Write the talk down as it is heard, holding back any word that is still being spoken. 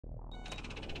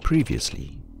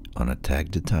Previously on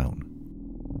Attack the Town.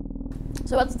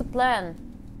 So what's the plan?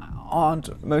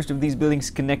 Aren't most of these buildings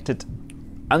connected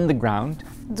underground?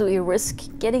 Do we risk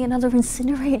getting another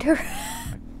incinerator?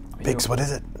 Biggz, what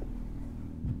is it?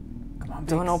 Come on,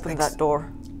 Don't open that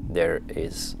door. There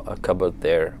is a cupboard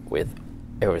there with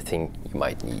everything you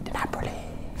might need.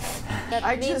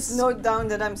 I just note down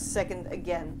that I'm second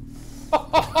again.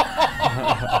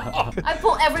 I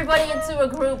pull everybody into a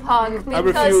group hug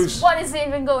because what is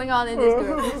even going on in this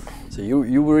group? So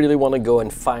you really want to go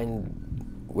and find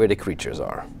where the creatures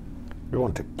are. We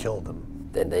want to kill them.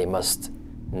 Then they must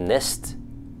nest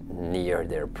near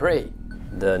their prey.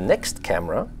 The next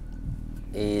camera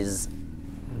is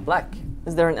black.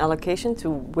 Is there an allocation to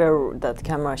where that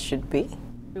camera should be?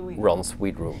 Ron's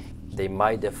weed room. They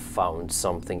might have found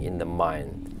something in the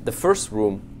mine. The first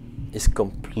room is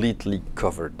completely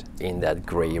covered in that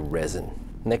gray resin.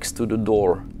 Next to the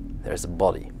door, there's a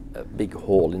body, a big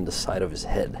hole in the side of his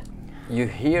head. You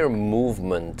hear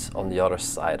movement on the other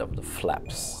side of the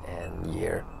flaps, and you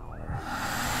hear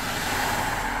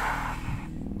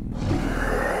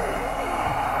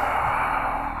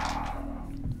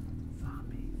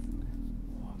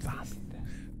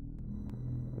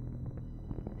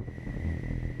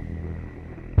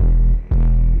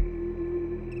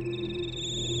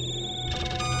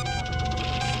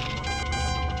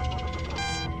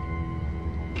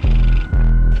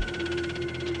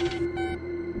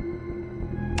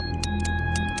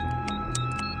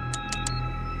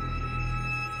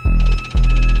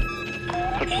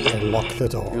Lock the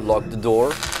door. you lock the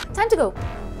door. Time to go.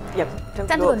 Yep. Time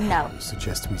to go now.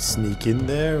 Suggest we sneak in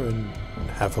there and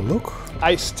have a look.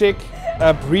 I stick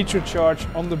a breacher charge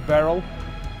on the barrel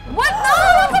What?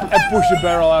 No! and push the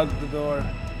barrel out the door.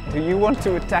 Do you want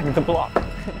to attack the block?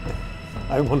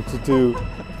 I wanted to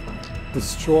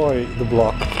destroy the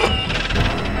block.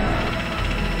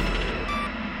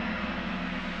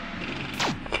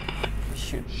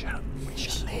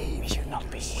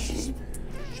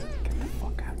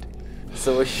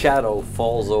 So a shadow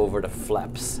falls over the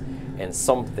flaps and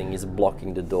something is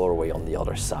blocking the doorway on the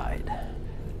other side.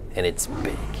 And it's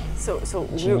big. So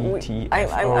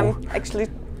I'm actually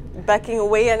backing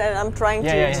away and I'm trying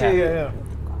to.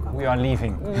 We are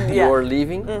leaving. Yeah. You're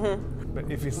leaving, But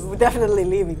if it's We're definitely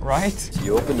leaving. Right? so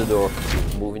you open the door,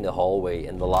 move in the hallway,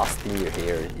 and the last thing you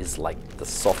hear is like the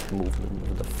soft movement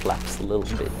of the flaps a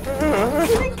little bit.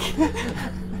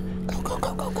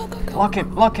 Lock it,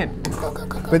 lock it.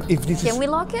 but if this Can is we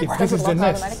lock it? if Or this does is it the lock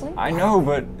nest. automatically? I know,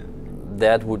 but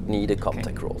That would need a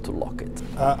contact roll to lock it.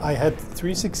 I had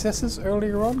 3 successes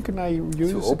earlier on. Can I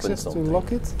use a open success something. to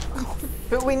lock it?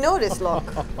 But we know this lock.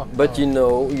 But you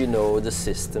know the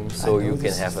system, so you can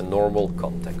this have a normal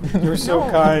contact roll. You're so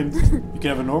kind. You can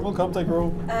have a normal contact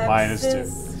roll.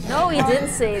 -2. No, he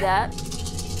didn't say that.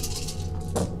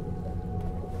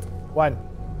 1.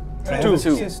 Two.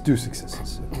 2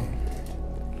 successes. Okay.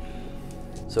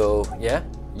 So yeah,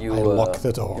 you I lock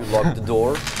the door. You lock the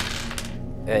door,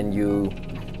 and you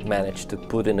manage to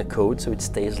put in a code so it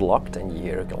stays locked, and you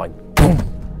hear like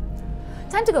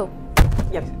Time to go.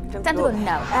 Yep. Time to go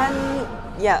now. And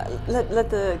yeah, let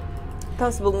the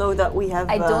constable know that we have.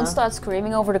 I don't start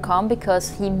screaming over the comm because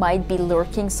he might be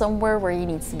lurking somewhere where he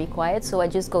needs to be quiet. So I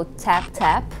just go tap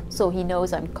tap so he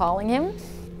knows I'm calling him.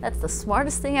 That's the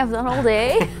smartest thing I've done all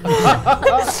day.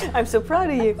 I'm so proud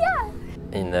of you.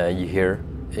 and you hear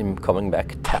him coming back.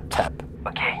 Tap tap.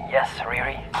 Okay, yes,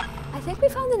 Riri. I think we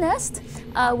found the nest.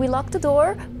 We locked the door,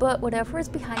 but whatever is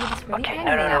behind it is really hanging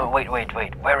out. wait.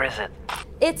 Where is it?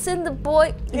 It's in the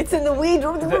boy. It's in the weed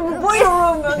room, the boiler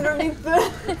room underneath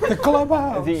the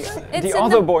Clubhouse. It's the in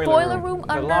other the boiler room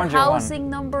the under larger housing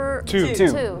number Two.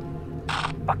 two.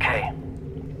 Okay.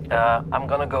 I'm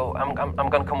gonna go. I'm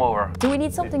gonna come over. Do we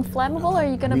need something flammable, or are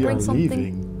you gonna We bring are something?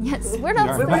 leaving. Yes, we're not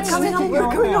We're staying. coming up.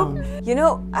 We're coming up. You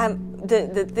know,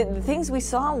 the things we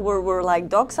saw were like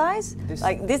dog size.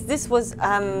 Like this was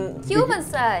Human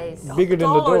size. bigger than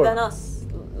the taller door. than us,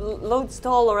 loads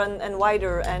taller and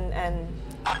wider and.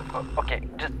 Okay,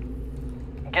 just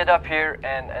get up here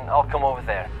and I'll come over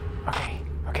there.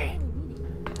 okay.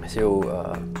 So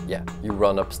yeah, you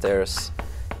run upstairs,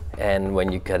 and when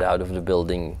you get out of the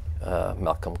building,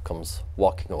 Malcolm comes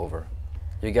walking over.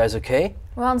 You guys okay?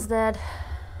 Ron's dead.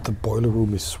 The boiler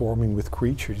room is swarming with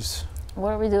creatures.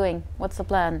 What are we doing? What's the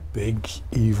plan? Big,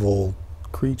 evil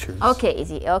creatures. Okay,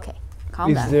 Izzy. Okay,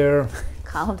 calm Is down. there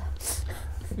Calm down.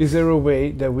 is there a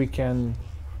way that we can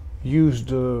use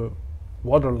the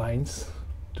water lines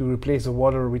to replace the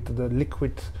water with the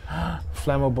liquid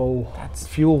flammable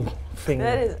fuel thing.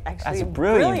 That is actually That's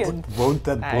brilliant. brilliant. Won't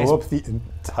that That is- blow up the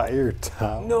entire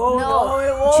town? No,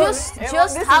 it won't. just It won't.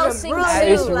 This is a housing brilliant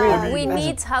It's two. really- We that's a-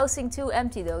 need housing two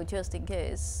empty though, just in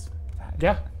case.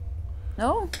 Yeah,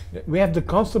 No, we have the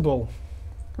constable.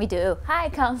 we do. Hi,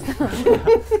 Constable.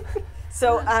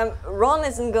 So Ron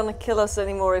isn't gonna kill us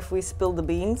anymore if we spill the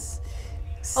beans.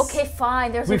 Okay,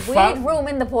 fine. There's We a found- weed room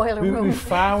in the boiler We room.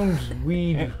 found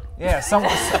weed. Yeah, some,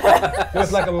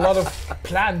 There's like a lot of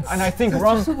plants. and I think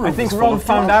Ron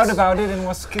found out about it and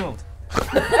was killed.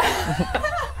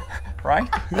 Right?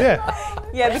 Yeah.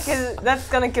 Yeah, because that's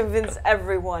gonna convince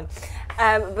everyone.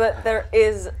 But there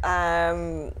is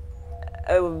a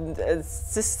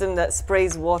system that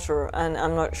sprays water, and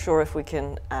I'm not sure if we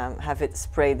can have it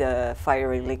spray the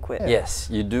fiery liquid. Yes,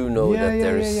 you do know that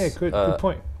there's. Yeah. Good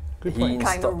point. Good He point.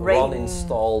 Kind of Ron rain.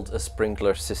 installed a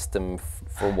sprinkler system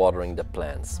for watering the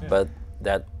plants, but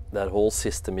that whole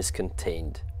system is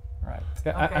contained. Right.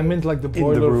 Yeah, I meant like the the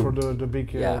boiler room. for the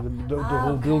big, Yeah. the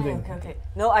whole building. Okay.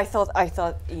 No, I thought.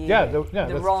 Yeah, the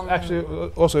that's Ron. actually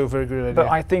also a very good idea. But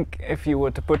I think if you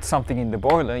were to put something in the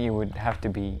boiler, you would have to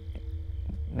be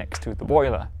next to the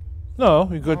boiler. No,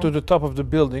 you go to the top of the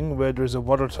building where there's a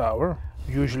water tower.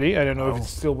 Usually, I don't know if it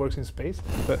still works in space,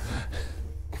 but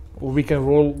we can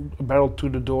roll a barrel to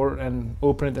the door and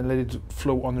open it and let it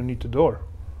flow underneath the door.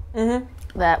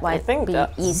 That I might think be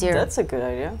that's easier. That's a good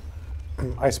idea.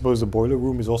 I suppose the boiler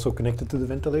room is also connected to the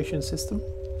ventilation system?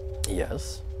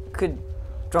 Yes. Could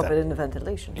drop it in the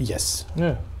ventilation. Yes.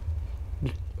 Yeah.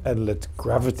 And let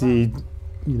gravity,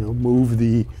 move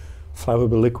the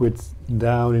flammable liquid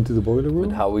down into the boiler room?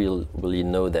 But how will you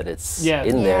know that it's Yeah.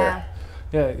 in there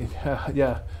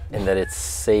Yeah. and that it's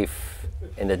safe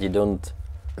and that you don't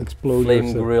Explode flame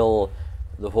yourself. grill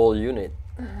the whole unit?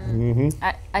 Mm-hmm.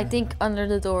 I think under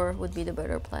the door would be the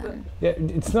better plan. Yeah,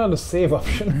 it's not a safe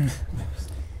option.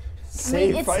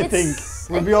 Safe, it's- I think. it's-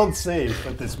 We're beyond safe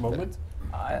at this moment.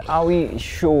 Are we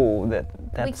sure that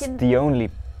that's can- the only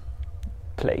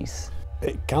place?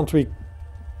 Can't we,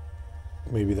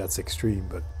 maybe that's extreme,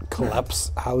 but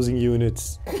collapse housing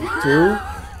units too?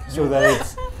 So that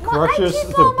it crushes I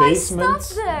keep the all my basement?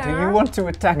 stuff there. Do you want to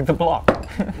attack the block?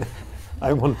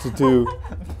 I wanted to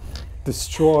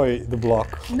destroy the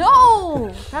block.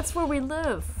 No, that's where we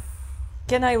live.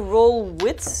 Can I roll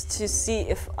wits to see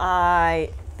if I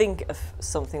think of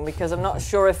something? Because I'm not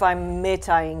sure if I'm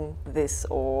metaing this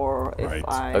or if Right.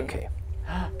 I. Okay.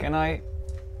 Can I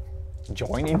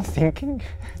join in thinking?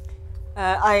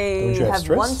 I Don't you have have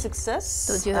stress? one success.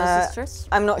 Don't you have the stress?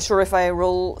 I'm not sure if I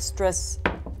roll stress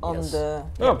on Yes. the.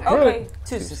 Oh, Okay, brilliant.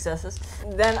 two successes.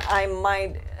 Then I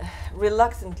might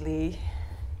reluctantly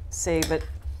say, but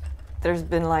there's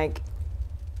been like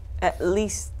at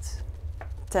least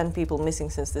 10 people missing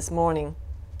since this morning,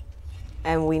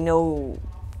 and we know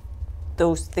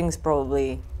those things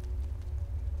probably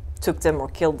took them or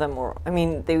killed them, or I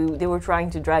mean, they were trying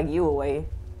to drag you away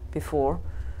before.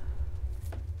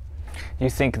 You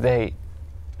think they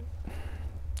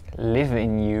live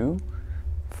in you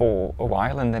for a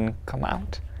while and then come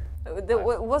out? That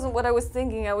wasn't what I was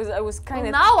thinking. I was kind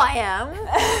of. Now I am.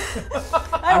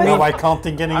 Now I can't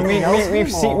think anything I mean, else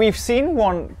we've anymore. seen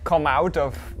one come out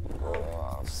of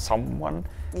someone.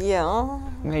 Yeah.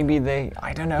 Maybe they,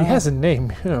 I don't know. He has a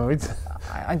name, it's.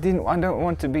 I don't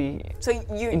want to be. So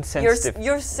Insensitive.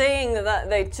 you're saying that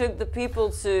they took the people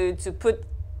to put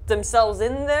themselves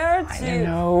in there to. I don't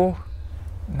know.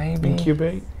 Maybe.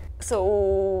 Incubate.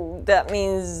 So that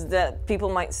means that people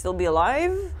might still be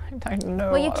alive. I don't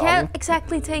know. Well, you can't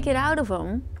exactly take it out of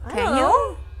them, I can don't you?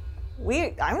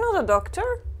 know. I'm not a doctor.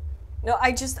 No,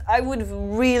 I would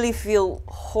really feel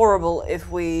horrible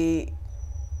if we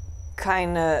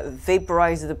kind of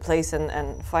vaporize the place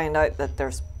and find out that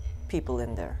there's people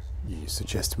in there. You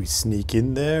suggest we sneak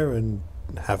in there and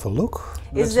have a look?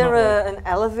 Is there an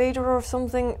elevator or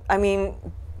something? I mean,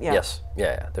 yeah. Yes.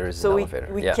 Yeah. There is So an we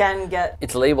elevator. we yeah. can get.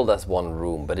 It's labeled as one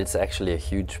room, but it's actually a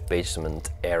huge basement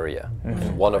area,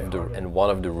 and one of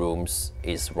the rooms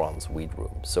is Ron's weed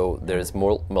room. So there's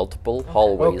multiple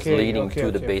hallways leading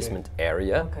to the basement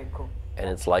area, Okay, cool. and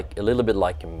it's like a little bit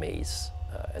like a maze.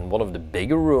 And one of the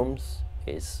bigger rooms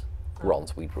is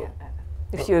Ron's weed room.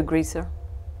 If you agree, sir.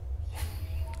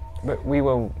 But we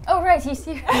will. Oh right, he's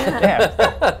here.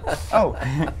 Yeah. Oh.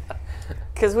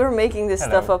 Because we're making this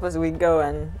Hello. stuff up as we go,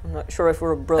 and I'm not sure if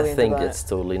we're I brilliant think about it's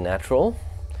totally natural.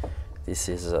 This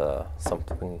is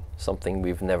something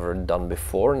we've never done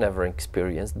before, never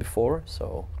experienced before.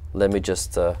 So let me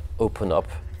just open up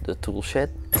the tool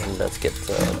shed and let's get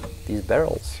these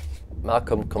barrels.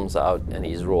 Malcolm comes out and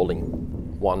he's rolling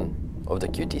one of the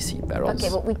QTC barrels. Okay,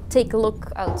 but we take a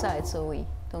look outside so we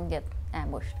don't get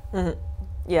ambushed.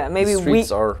 Yeah, maybe The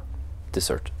streets are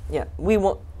deserted. Yeah, we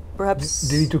want perhaps.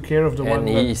 Did he took care of the one? And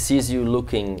he sees you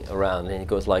looking around and he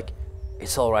goes like,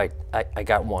 it's all right, I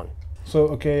got one. So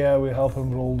okay, yeah, we help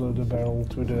him roll the barrel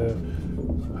to the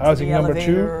housing the number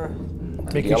elevator.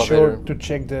 2, making elevator. sure to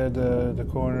check the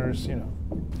corners, you know.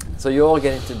 So you all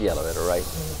get into the elevator, right?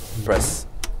 Press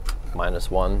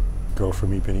 -1. Girl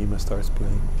from Ipanema starts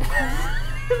playing.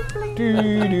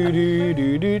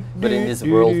 But in this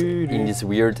world, in this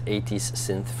weird 80s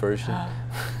synth version.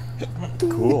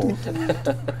 Cool.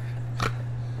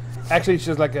 Actually, it's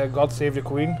just like a God Save the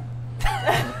Queen.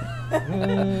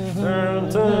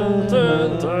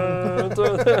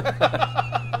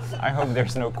 I hope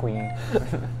there's no queen.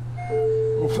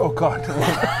 Oh God.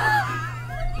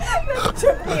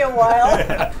 Took me a while.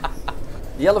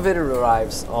 The elevator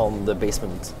arrives on the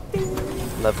basement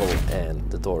level and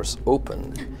the doors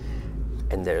open.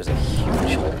 And there's a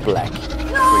huge black creature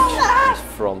in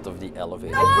front of the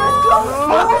elevator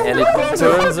door. And it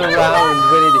turns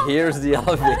around when it hears the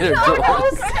elevator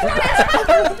doors.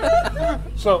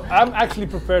 So I'm actually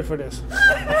prepared for this.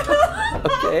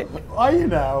 Okay. Are you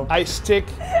now? I stick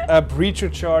a breacher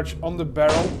charge on the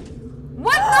barrel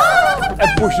What? No! and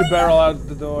push the barrel out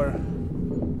the door.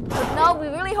 But no, we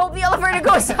really hope the elevator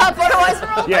goes up, otherwise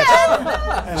we're all Yes.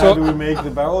 dead. And So- how do we make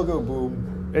the barrel go boom?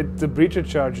 The breacher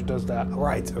charge does that.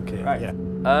 Right. Okay. Right. Yeah.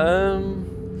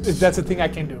 That's a thing I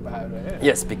can do about it. Yeah.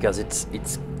 Yes, because it's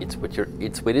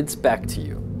with its back to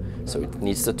you, so it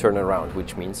needs to turn around,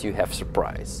 which means you have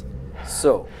surprise.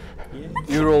 So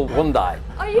you roll 1 die,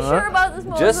 Are you sure about this,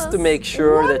 Moses? just to make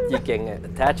sure that you can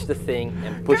attach the thing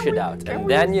and push it out, and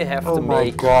then you have to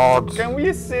make. God. Can we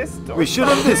assist? We should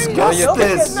have No, discussed you,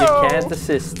 this. you can't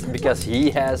assist because he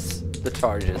has the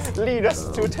charges. Lead us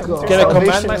to Can I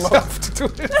command myself to do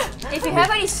it? If you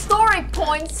have any story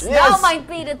points, now might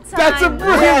be the time. That's a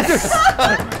brilliant!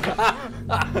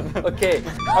 Okay,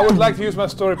 I would like to use my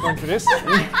story point for this.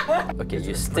 okay,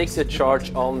 you stick the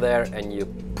charge on there and you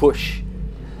push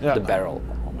Yeah. the barrel.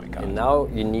 Oh my god. And now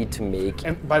you need to make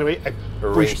And by the way, I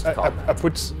Arranged combat. I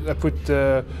put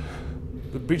the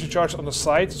breacher charge on the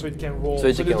side so it can roll. So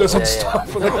it can- doesn't yeah, yeah. stop.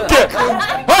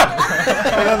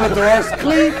 And then the doors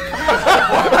clean.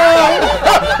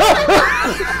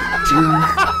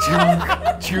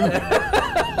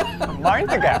 Mind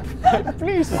the gap.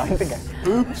 Please mind the gap.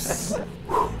 Oops.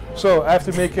 So I have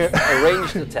to make a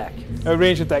ranged attack.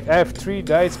 range attack. I have 3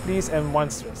 dice, please, and 1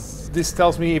 stress. This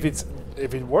tells me if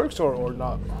it works or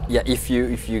not. Yeah, if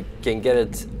you can get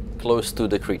it close to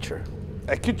the creature.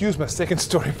 I could use my second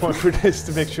story point for this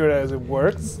to make sure that it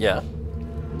works. Yeah.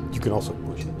 You can also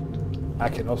push it. I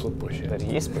can also push it. But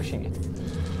he is pushing it.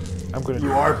 I'm gonna.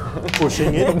 You are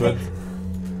pushing it, but.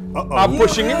 I'm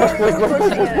pushing it.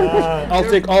 I'll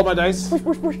take all my dice.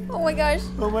 Oh my gosh.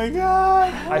 Oh my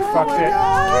god. I fucked it.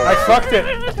 I fucked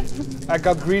it. I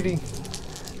got greedy.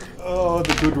 Oh,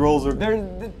 the good rolls are.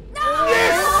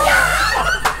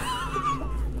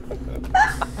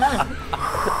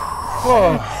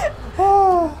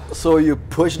 So you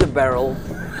push the barrel,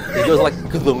 it goes like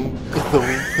ka-thum, ka-thum,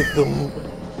 ka-thum.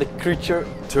 The creature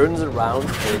turns around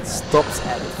and it stops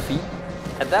at its feet.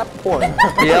 At that point,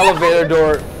 the elevator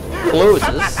door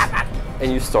closes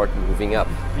and you start moving up.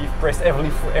 We've pressed every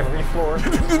floor.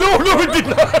 No, it did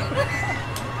not.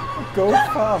 Go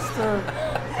faster.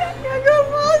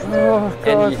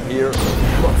 And you hear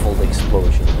a muffled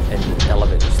explosion and the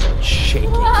elevator starts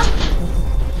shaking.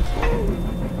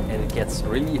 And it gets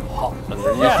really hot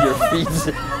underneath your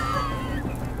feet.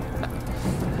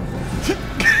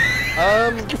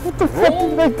 Roll,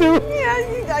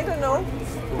 Yeah, I don't know.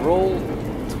 roll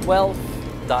 12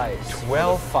 dice.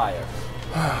 12 fire.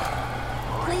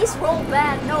 Please roll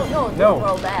bad. No, don't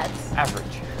roll bad.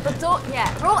 average. But don't,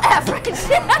 roll average.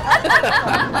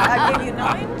 I gave you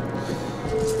 9.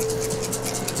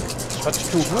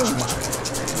 That's 2.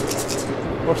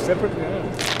 Or separate, yeah.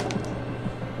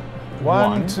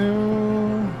 1, 2,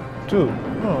 2.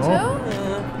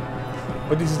 Oh.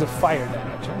 But this is the fire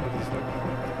damage. Huh? But this is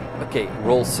like- Okay,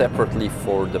 roll separately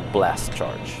for the blast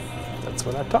charge. That's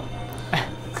what I thought.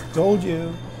 Told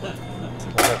you.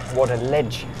 What a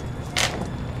ledge.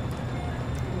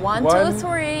 1, 1, 2,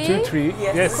 3. 2, 3.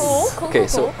 Yes. Yes. Cool. Okay,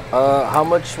 so how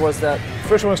much was that?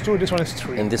 First one is 2, this one is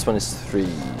 3. And this one is 3.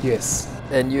 Yes.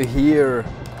 And you hear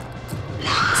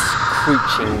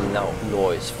screeching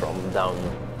noise from down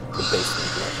the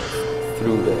basement level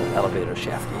through the elevator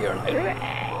shaft. You hear like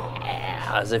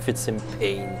as if it's in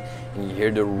pain, and you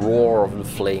hear the roar of the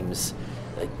flames.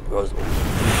 Like goes.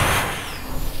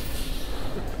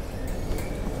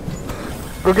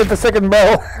 Go get the second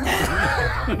bell.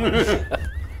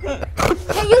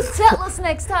 Can you tell us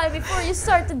next time before you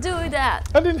start to do that?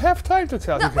 I didn't have time to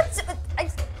tell No, you. but,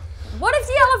 what if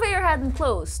the elevator hadn't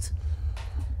closed?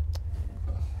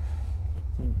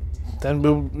 Then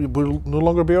it will no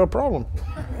longer be our problem.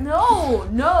 No,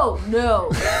 no,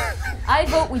 no. I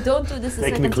vote we don't do this a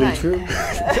second Technically time. true.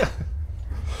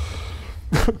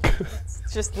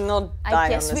 It's just not die I on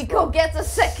guess this we go road. get the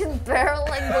second barrel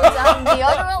and go down the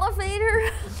other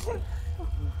elevator.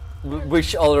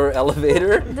 Which other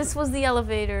elevator? This was the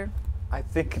elevator. I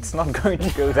think it's not going to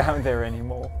go down there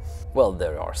anymore. Well,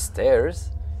 there are stairs.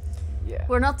 Yeah.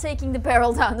 We're not taking the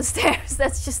barrel down the stairs.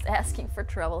 That's just asking for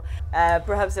trouble.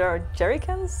 Perhaps there are jerry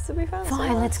cans to be found. Fine,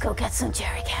 somewhere? let's go get some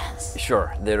jerry cans.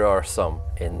 Sure, there are some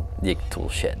in the tool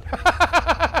shed.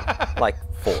 Like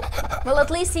 4. Well, at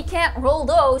least he can't roll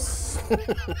those.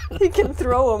 You can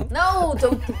throw them. No,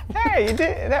 don't. Hey, you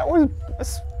did, that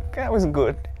was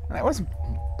good. That was.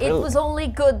 It was only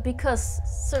good because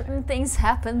certain things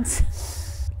happened.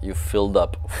 You filled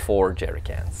up 4 jerry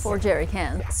cans. 4 jerry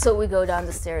cans. So we go down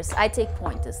the stairs. I take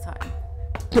point this time.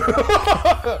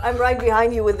 I'm right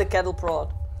behind you with the kettle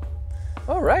prod.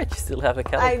 All right, you still have a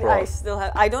kettle I prod. still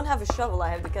have. I don't have a shovel. I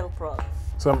have the kettle prod.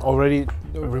 So I'm already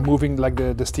removing like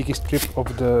the sticky strip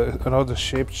of the another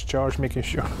shaped charge, making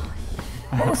sure.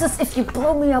 Moses, if you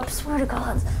blow me up, swear to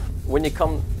God. When you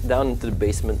come down into the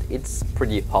basement, it's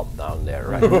pretty hot down there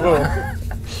right now.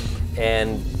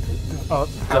 And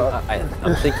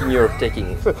I'm thinking you're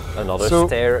taking another So-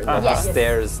 stair, Yes.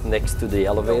 stairs next to the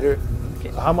elevator.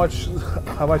 How much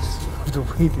of the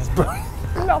weed is burning?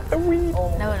 Not the weed.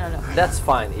 No, no, no. That's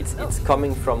fine. It's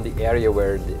coming from the area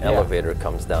where the elevator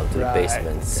comes down to the Right.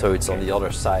 basement, so it's on the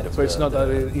other side of So it's not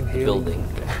the inhaling. building.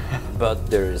 But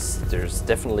there's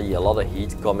definitely a lot of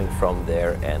heat coming from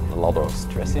there, and a lot of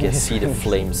stress. You can see the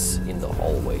flames in the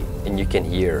hallway, and you can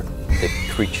hear the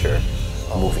creature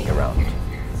moving around.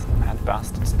 Mad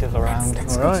bastard still around.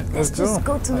 Let's All right, let's let's just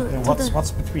go. go to the, And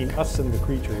what's between us and the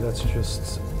creature? That's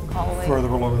just hallway. further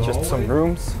along the Just hallway? some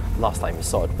rooms. Last time you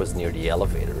saw it was near the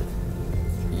elevator.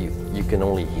 You can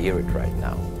only hear it right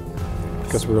now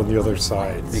Because we're on the other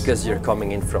side. because you're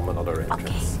coming in from another Okay,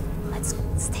 entrance. let's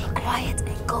stay quiet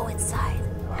and go inside.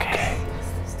 Okay.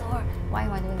 This door. Why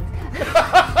am I doing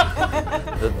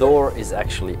this? The door is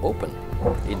actually open.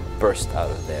 It burst out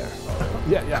of there.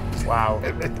 Yeah. Wow.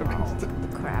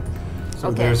 Crap. So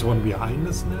Okay. there's one behind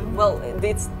us now? Well,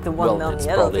 it's the one Well, on it's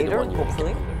the probably the elevator, one you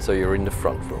hopefully. So you're in the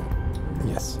front room.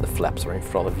 Yes. The flaps are in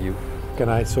front of you. Can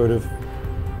I sort of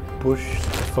push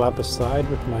the flap aside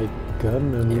with my gun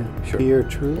and Yeah, sure. peer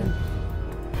through?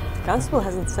 The constable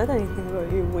hasn't said anything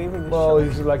about you waving the Well, shovel.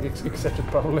 he's like accepted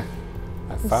probably.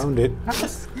 I found it.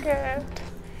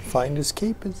 Find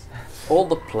escapers. All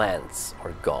the plants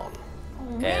are gone.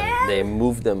 And they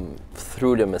moved them,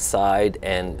 threw them aside,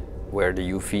 and where the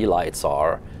UV lights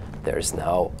are, there's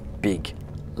now big,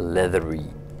 leathery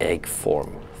egg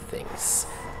form things.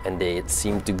 And they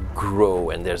seem to grow,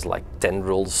 and there's like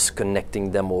tendrils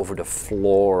connecting them over the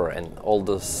floor, and all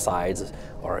the sides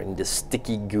are in this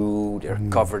sticky goo. They're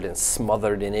covered and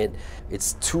smothered in it.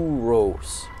 It's 2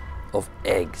 rows of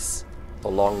eggs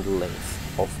along the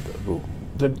length of the room.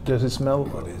 Does it smell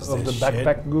is of the this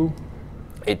backpack goo?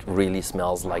 It really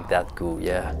smells like that goo,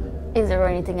 yeah. Is there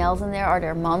anything else in there? Are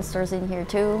there monsters in here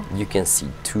too? You can see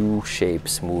 2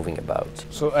 shapes moving about.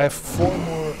 So I have 4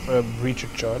 more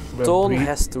breacher charge. Toon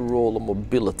has to roll a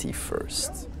mobility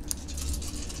first.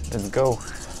 Let's go.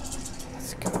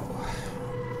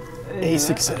 A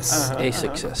success. A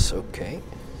success, okay.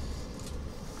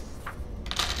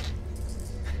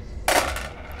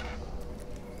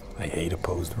 I hate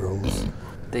opposed rolls.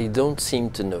 They don't seem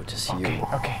to notice you.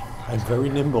 Okay. I'm very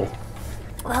nimble.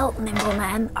 Well, Nimble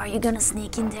Man, are you gonna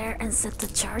sneak in there and set the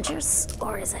chargers?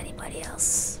 Or is anybody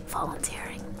else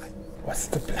volunteering? What's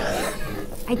the plan?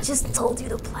 I just told you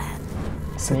the plan.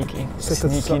 Sneak in, Set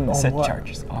it sneak in, on set what?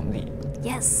 charges on the.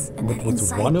 Yes, and But then with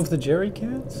inside. one of the jerry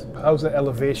cans? How's the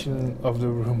elevation of the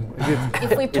room? Is it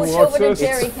If we push towards over the us?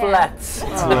 jerry It's can. flat. It's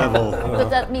level. But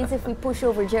that means if we push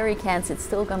over jerry cans, it's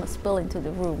still gonna spill into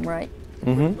the room, right?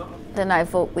 Mm-hmm. Then I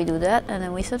vote we do that, and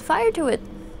then we set fire to it.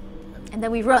 And then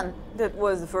we run. That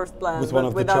was the first plan. With one but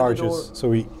of the without charges. door. So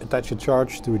we attach a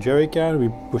charge to a jerry can, we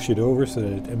push it over so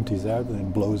that it empties out and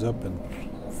it blows up and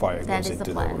fire That goes is the into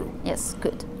the plan. room. Yes,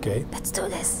 good. Okay. Let's do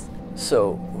this.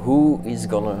 So, who is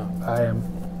gonna. I am.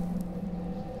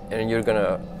 And you're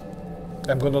gonna.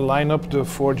 I'm gonna line up the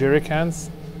 4 jerry cans,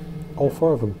 All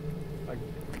 4 of them.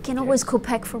 We can always go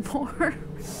back for more.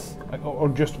 or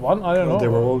just one. I don't know.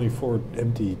 There were only 4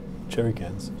 empty jerry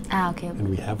cans, Okay. and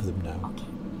we have them now.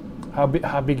 How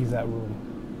big is that room?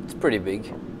 It's pretty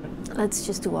big. Let's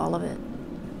just do all of it.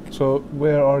 So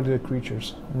where are the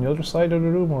creatures? On the other side of the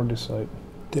room or this side?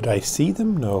 Did I see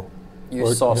them? No. You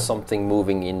Or saw no. something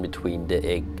moving in between the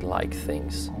egg-like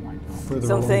things. Further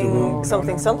along the room.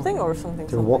 Something or something.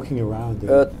 They're walking around.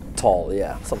 There. Tall,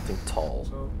 yeah, something tall.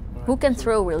 Who can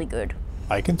throw really good?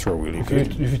 I can throw really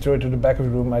If you throw it to the back of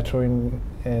the room, I throw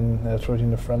throw it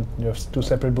in the front. You have two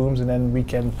separate booms, and then we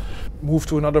can move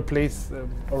to another place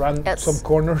around Yes. some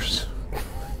corners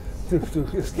to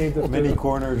escape the Many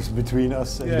corners between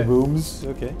us and Yeah. the booms.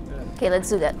 Okay. Okay, let's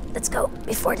do that. Let's go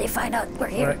before they find out we're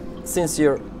here. Right. Since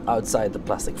you're outside the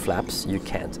plastic flaps, you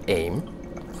can't aim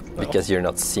because you're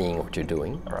not seeing what you're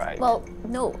doing. Right. Well,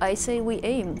 no, I say we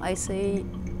aim. I say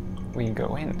we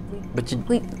go in. But you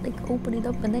we like open it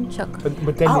up and then chuck.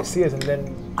 But then I'll- they see us, and then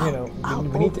you know I'll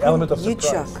we need the open, element of you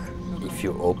surprise. chuck. if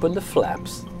you open the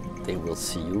flaps, they will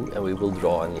see you and we will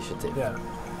draw initiative. Yeah.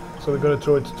 So we're gonna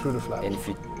throw it through the flap. And if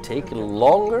you take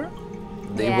longer,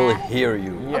 they will Yeah. hear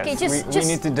you. Yes, Okay, we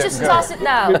need to just go. toss it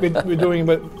now. We're doing,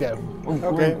 but yeah.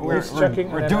 Okay, we're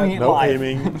chucking we're and doing then it No live.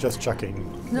 aiming, just chucking.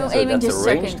 No So aiming, that's just a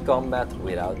ranged chucking. combat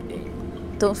without aim.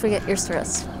 Don't forget your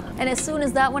stress. And as soon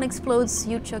as that one explodes,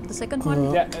 you chuck the second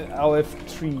one. Yeah, and I'll have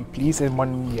 3, please, and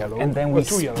 1 yellow. And then Or we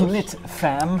 2 yellows. split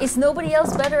fam. Is nobody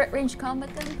else better at range combat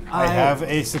then? I have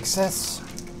a success.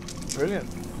 Brilliant.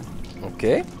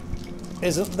 Okay.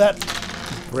 Isn't that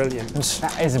brilliant?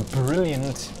 That is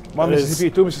brilliant. 1 That is-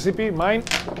 Mississippi, 2 Mississippi, mine.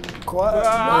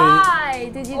 Why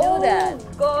did you do that?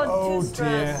 God, Oh too dear.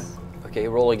 stressed. Okay,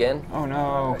 roll again. Oh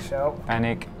no. I shall.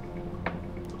 Panic.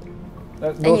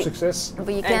 That's no you- success.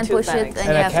 But you can't two push it panics. and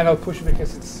And you I have cannot push it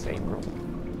because it's... Same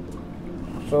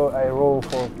room. So I roll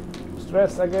for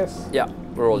stress, I guess. Yeah,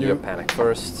 roll You- your panic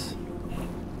first.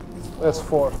 That's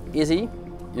 4. Izzy,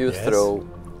 you Yes. throw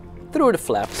through the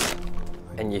flaps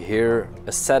and you hear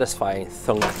a satisfying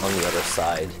thunk on the other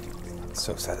side.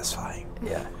 So satisfying.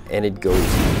 Yeah, and it goes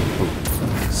boom.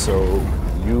 So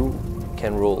you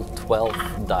can roll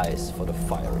 12 dice for the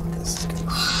fire intensity.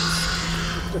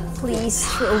 please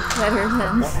throw better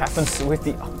than. What happens with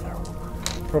the other?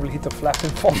 Probably hit the flap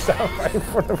and falls down right in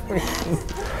front of me.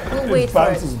 We'll wait It for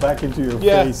bounces it. back into your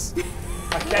Yeah. face.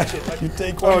 I catch it. You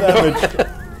take 1 damage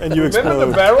and you Remember the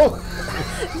explode. barrel?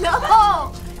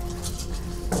 No!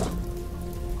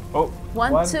 Oh.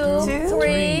 1, One, 2, two,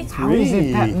 3. How is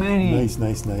it that many? Nice,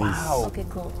 nice, nice. Okay,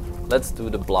 cool. Let's do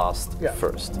the blast Yeah.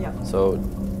 first. Yeah. So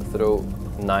throw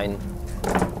 9.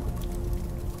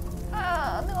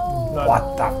 Ah, no.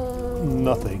 What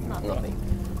Nothing. Nothing.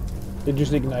 It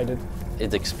just ignited.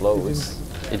 It explodes.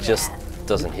 It just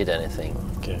doesn't hit anything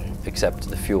Okay. except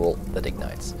the fuel that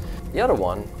ignites. The other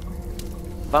one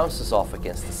bounces off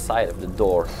against the side of the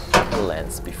door and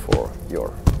lands before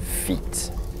your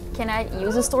feet. Can I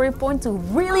use a story point to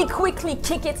really quickly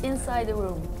kick it inside the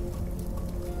room?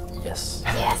 Yes.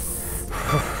 Yes!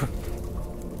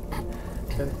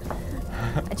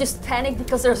 I just panic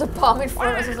because there's a bomb in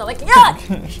front of us, so I'm like, yeah!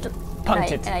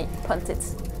 Punt it. And I punt it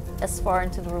as far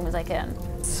into the room as I can.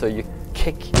 So you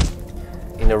kick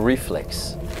in a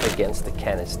reflex against the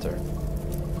canister.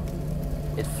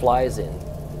 It flies in.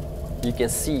 You can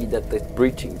see that the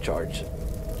breaching charge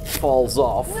falls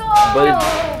off, but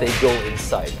they go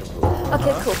inside the room.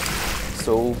 Okay, cool.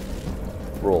 So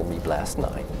roll me blast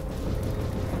 9.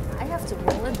 I have to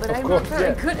roll it, but I'm course, not very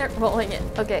yeah. good at rolling it.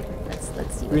 Okay,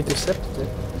 let's see. We intercepted it.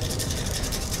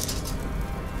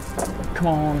 Come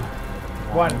on.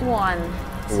 1. 1.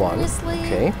 1. Seriously?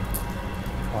 Okay.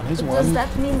 1 is Does 1.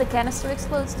 that mean the canister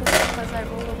explodes too because I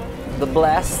rolled a 1? The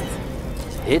blast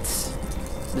hits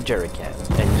the jerry can,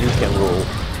 and you can roll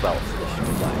 12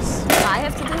 additional dice. I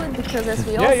have to do it because as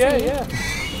we all Yeah, see. yeah.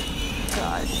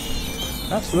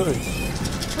 Gosh. Absolutely.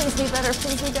 Please be better,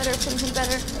 please be better, please be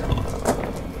better.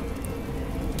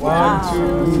 1,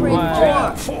 2, 3,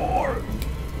 1. 4.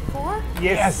 4?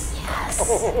 Yes.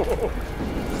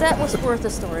 That was worth the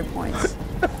story points.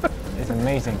 It's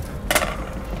amazing.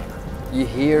 You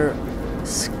hear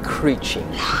screeching.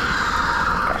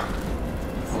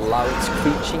 Loud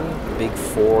screeching, big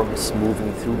forms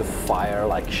moving through the fire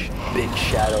like big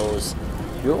shadows.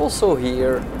 You also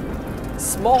hear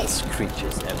small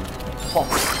screeches and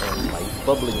pops and like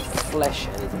bubbling flesh,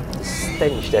 and the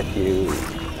stench that you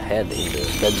had in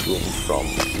the bedroom from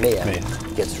Mea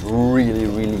gets really,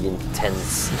 really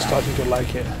intense. Starting to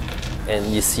like it. And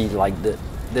you see like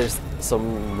there's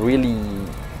some really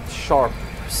sharp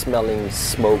smelling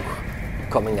smoke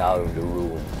coming out of the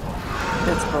room.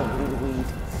 That's probably the weed.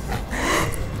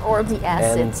 Or the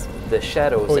acid. And the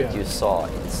shadows Oh, that yeah. you saw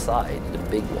inside, the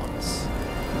big ones,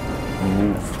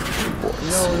 move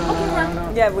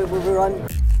towards. Yeah, we run.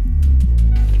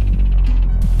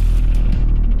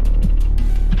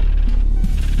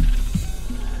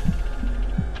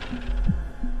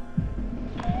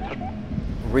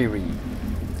 Riri,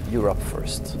 you're up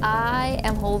first. I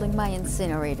am holding my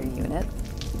incinerator unit.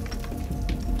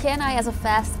 Can I, as a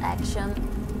fast action,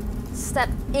 step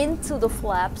into the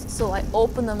flaps so I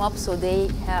open them up so they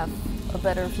have a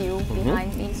better view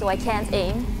behind me, so I can't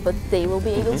aim, but they will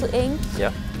be able to aim?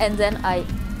 Yeah. And then I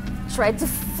try to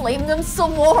flame them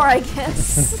some more, I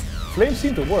guess. Flames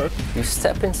seem to work. You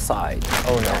step inside.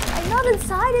 Oh no. I'm not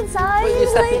inside.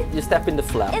 You step in the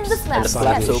flaps. In the And the flaps,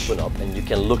 flaps yes. open up and you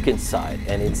can look inside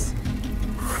and it's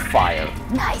fire.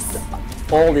 Nice.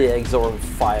 All the eggs are on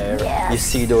fire. Yes. You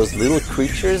see those little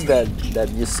creatures that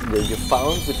you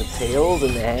found with the tails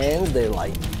and the hands. They're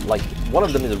like one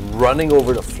of them is running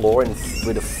over the floor and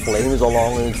with the flames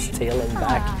along its tail and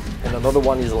back, and another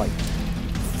one is like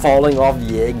falling off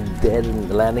the egg dead and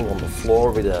landing on the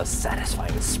floor with a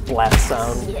satisfying splat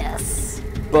sound. Yes.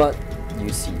 But you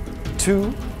see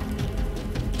two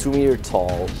 2-meter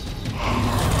tall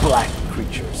black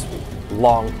creatures with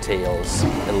long tails,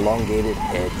 elongated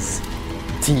heads,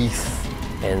 teeth,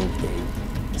 and they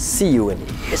see you and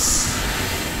they hiss.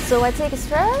 So I take a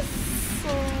stress?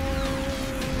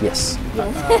 Yes. So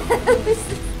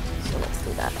let's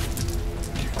do that.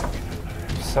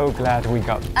 So glad we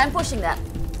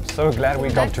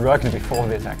got drugged before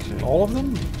this actually. All of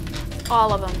them?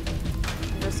 All of them.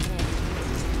 Risking it.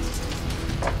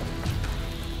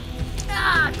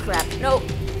 Ah, crap. Nope.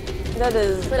 That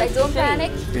is. But I don't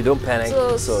panic. You don't panic.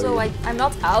 So I'm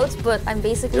not out, but I'm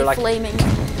basically You're like- flaming.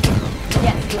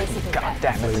 Yeah, basically. God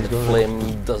damn it. The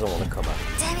flame doesn't want to come out.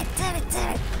 Damn it.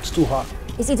 It's too hot.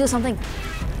 Izzy, do something.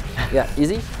 Yeah,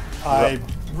 easy? I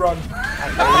run.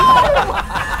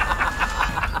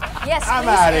 Yes, I'm please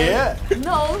out of aim. here.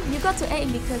 No, you got to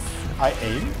aim because I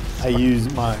aim. I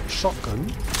use my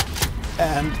shotgun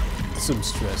and some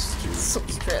stress to so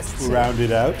stressed. round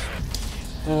it out.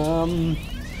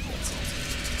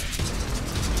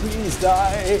 Please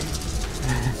die.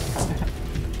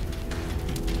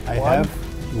 I have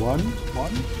one.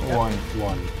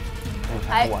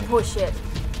 I push it.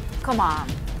 Come on.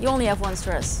 You only have one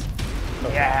stress.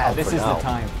 Yeah, this for is now. the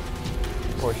time.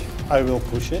 Push. I will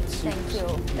push it. Thank you.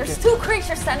 There's two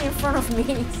creatures standing in front of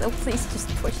me, so please just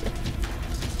push it.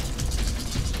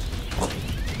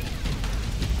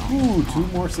 Ooh, 2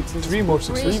 more successes. 3 more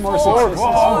successes. 3 more Four. successes.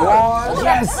 Look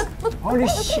at Yes! that. Look, Holy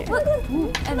shit!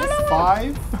 and it's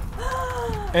 5.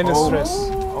 And a stress.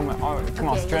 Oh my, come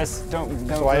on, Okay, stress. Don't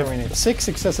So I ruin have it. 6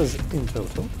 successes in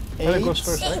total. Panic goes 8.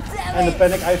 first, right? And the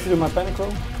panic, I have to do my panic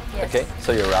roll. Yes. Okay,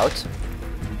 so you're out.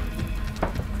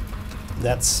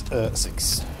 That's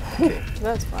 6.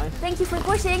 That's fine. Thank you for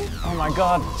pushing. Oh my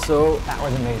god, So that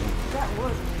was amazing. That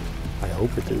was. I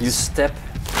hope it is. you step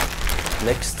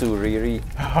next to Riri,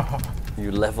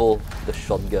 you level the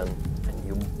shotgun, and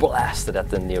you blast it at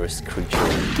the nearest creature.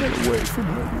 Get away from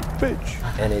her, you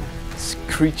bitch. And it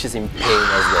screeches in pain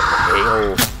as the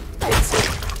hail hits it,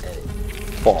 and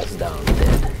it falls down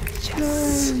dead.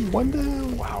 Yes. 1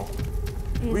 down. Wow.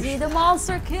 Izzy the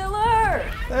monster killer.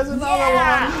 There's another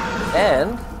one.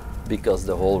 And because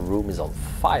the whole room is on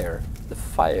fire, the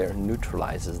fire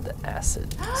neutralizes the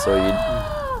acid. So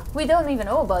We don't even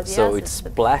know about the it acids,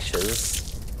 but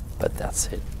splashes, but that's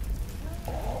it.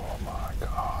 Oh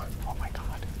my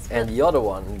god. And the other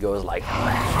one goes like,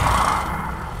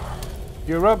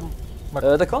 You're up,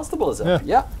 the constable is up.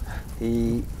 Yeah.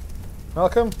 He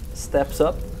Malcolm. steps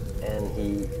up and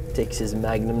he takes his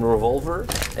magnum revolver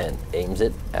and aims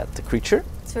it at the creature.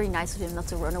 it's very nice of him not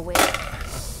to run away.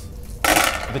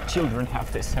 The children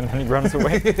have this and then he runs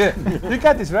away. You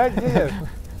got this, right? Yeah.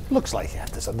 Looks like you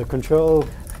have this under control.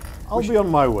 I'll be on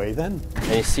my way then.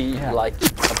 And you see like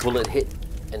a bullet hit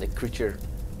and the creature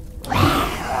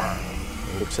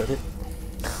looks at it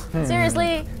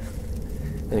Seriously.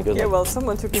 and he goes Yeah, like, well,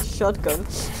 someone took his shotgun.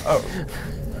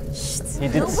 He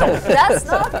did No, something. that's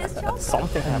not his job.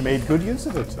 Something. I made good use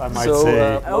of it, I might so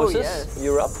say. Oh, Moses, yes.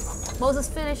 you're up. Moses,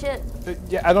 finish it.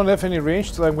 Yeah, I don't have any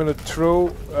range, so I'm gonna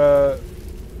throw.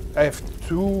 I have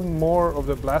 2 more of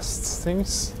the blast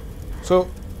things. So,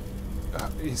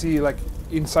 is he like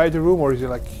inside the room or is he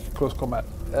like close combat?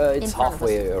 It's In front of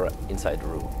halfway inside the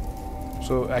room.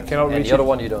 So I cannot And reach the other it.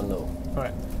 one you don't know. All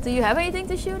right. Do you have anything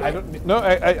to shoot I at? don't. No,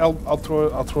 I'll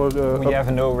throw the. We have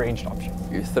no ranged option.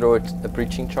 You throw it a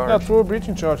breaching charge. I'll throw a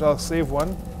breaching charge. I'll save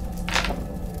 1.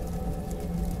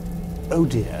 Oh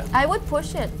dear, I would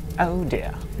push it. Oh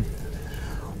dear.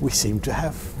 we seem to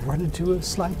have run into a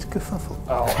slight kerfuffle.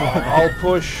 I'll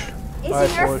push.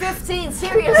 Izzy, you're 15,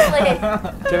 seriously.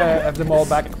 Can I have them all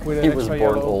back with an He was extra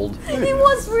born yellow? old. he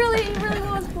really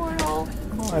was born old.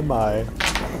 Oh, am I?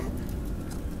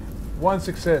 1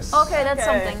 success. Okay, that's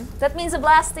Okay. something. That means a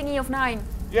blast thingy of 9.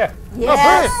 Yeah.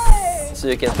 Yes! So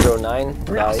you can throw 9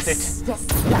 Blast dice. Yes,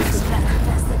 blast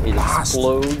it. It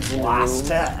explodes in the room.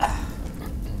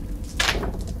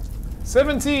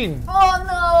 17. Oh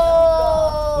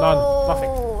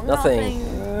no!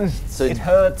 Nothing. So it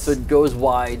hurts. So it goes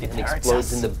wide and hurts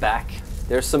explodes us. in the back.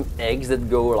 There's some eggs that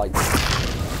go like.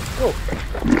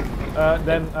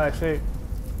 Then I say,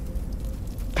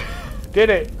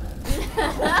 did it.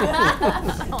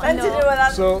 And to do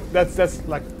it, So that's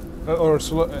like, or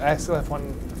slow, I still have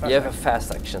one. Fast You have a action.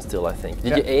 fast action still, I think. Did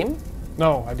Yeah. you aim?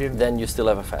 No, I didn't. Then you still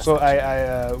have a fast So action.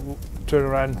 I turn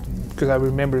around because I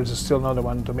remember there's still another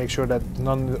one to make sure that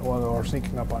none are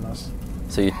sneaking up on us.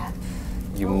 So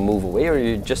you move away or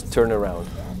you just turn around?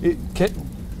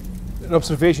 An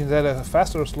observation, is that a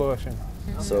fast or a slow action?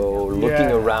 So looking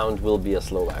Yeah. around will be a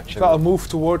slow action. So I'll move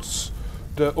towards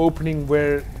the opening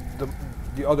where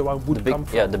the other one would The big, come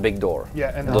from. yeah, the big door.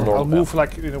 Yeah, and the I'll normal move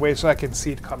like in a way so I can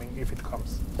see it coming if it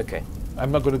comes. Okay. I'm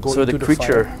not going to go So into the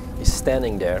creature fire. is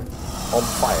standing there on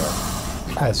fire,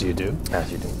 As you do.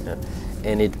 as you do, yeah.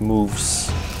 And it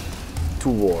moves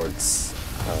towards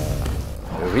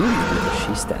Riri because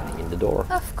she's standing in the door.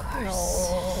 Of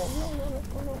course.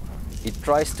 It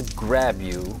tries to grab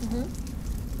you,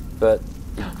 but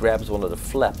it grabs one of the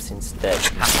flaps instead,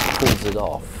 pulls it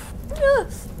off,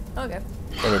 Okay.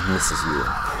 and it misses you.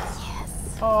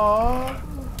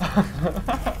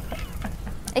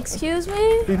 Excuse me?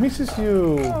 It misses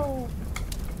you.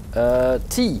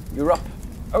 T, you're up.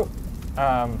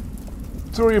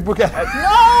 Throw your book at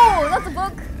No, not the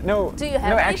book. No, Do you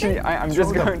have no, actually, anything? I'm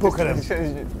just Throw the going book to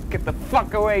at get the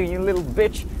fuck away, you little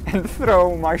bitch, and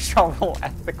throw my shovel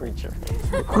at the creature.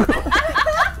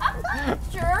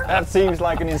 Sure. That seems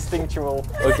like an instinctual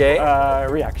Okay.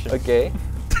 reaction. Okay.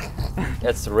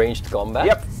 That's ranged combat.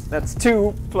 Yep, that's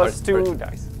 2 plus Are- 2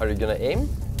 dice. Are you gonna aim?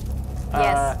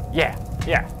 Yes. Yeah.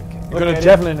 You're Look gonna at it.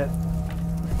 javelin it.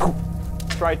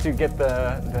 Try to get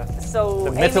the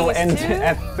so metal aiming end is 2?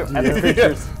 at the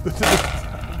creatures.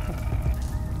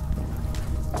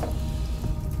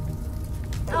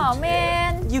 Oh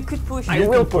man. You could push. I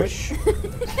will push.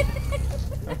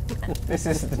 This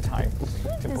is the time.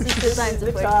 This is the time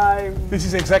to push. This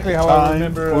is exactly how I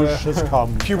remember push has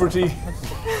come. puberty.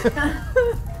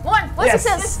 1. What's Yes.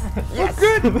 success? Yes.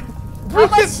 Good.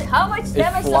 How much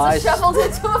damage does flies. a shovel do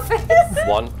to a face?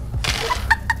 1.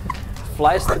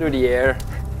 Flies through the air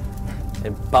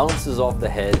and bounces off the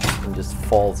head and just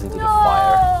falls into the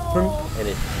fire. No. And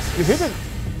it. You hit it.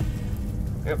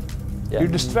 Yeah. You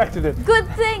distracted it. Good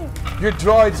thing. Your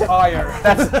droid's ire.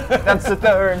 That's the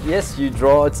turn. Yes, you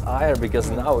draw its ire because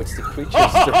now it's the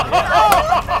creature's turn.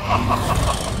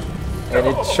 And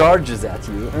it charges at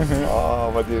you. Oh,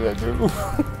 what did I do?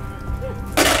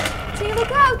 See,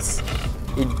 look out.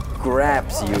 It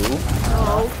grabs you.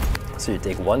 Oh. So you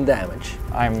take 1 damage.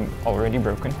 I'm already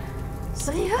broken.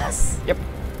 Serious? Yep.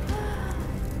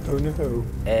 Oh no.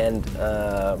 And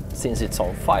since it's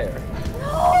on fire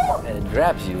and it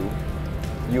grabs you,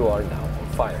 you are now on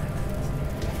fire.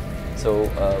 So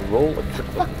roll a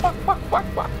critical.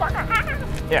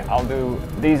 Yeah, I'll do.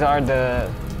 These are the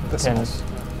 10s.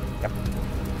 Yep.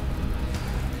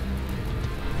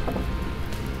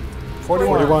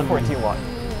 41. 41.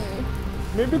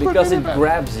 Maybe Because it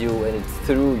grabs you and it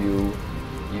threw you,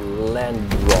 you land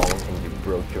wrong and you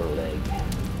broke your leg.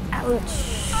 Ouch.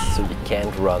 So you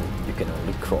can't run, you can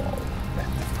only crawl.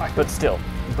 But still,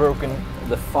 broken.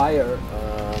 The fire,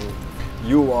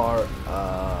 you are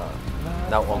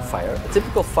now on fire. A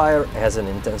typical fire has an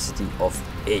intensity of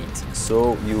 8,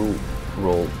 so you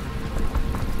roll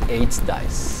 8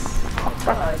 dice.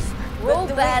 Roll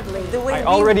badly. The way I we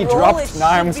already roll, dropped, it now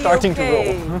I'm should be starting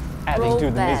okay. to roll. Adding Roll to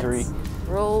the bad. misery.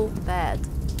 Roll bad.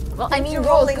 Well, I mean, You're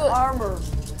roll rolling good. armor.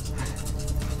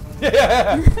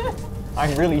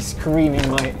 I'm really screaming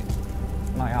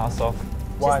my ass off.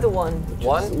 Just the 1.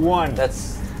 1? 1.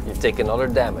 That's, you take another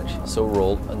damage, so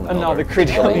roll Another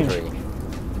critical injury.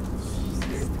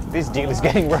 This deal is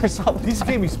getting worse. This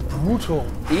game is brutal.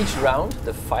 Each round,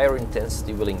 the fire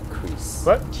intensity will increase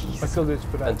But until this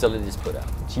put out. until it is put out.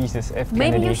 Jesus F.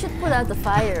 Maybe Kennedy. you should put out the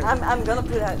fire. I'm gonna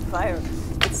put out fire.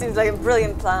 It seems like a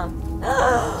brilliant plan.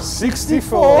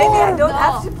 64. Maybe I don't No.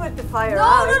 have to put the fire No,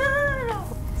 out. no, no, no, no, no.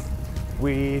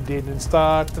 We didn't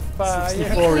start the fire.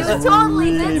 64 You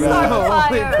totally did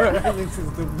start the fire.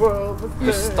 Since the world was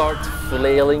You start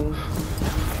flailing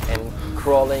and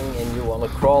crawling, and you want to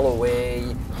crawl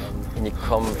away, and you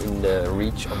come in the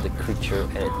reach of the creature,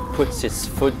 and it puts its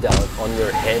foot down on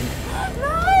your head,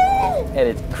 and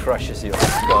it crushes your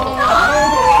skull.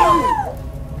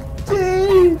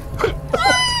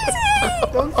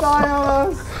 Don't die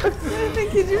on us. I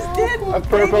think you just did. A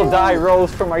purple die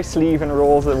rolls from my sleeve and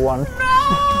rolls a 1.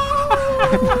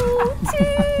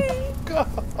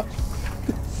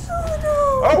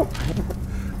 Oh!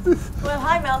 Well,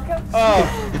 hi, Malcolm.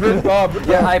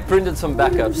 Yeah, I printed some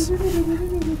backups.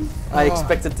 I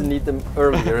expected to need them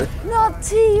earlier. No,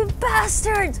 T, you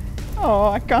bastard! Oh,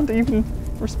 I can't even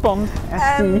respond.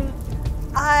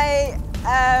 I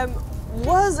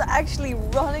was actually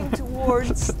running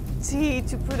towards T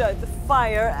to put out the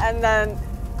fire, and then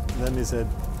Then he said,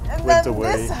 and went then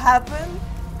away. this happened,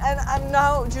 and I'm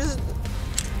now just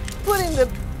putting the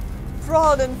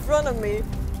prod in front of me,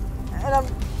 and I'm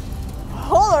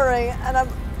hollering, and I'm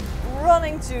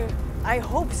running to, I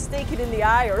hope, stake it in the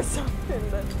eye or something.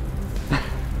 But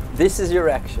This is your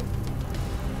action.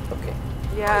 Okay.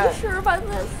 Are yeah, you sure about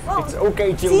this? It's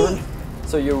okay, children.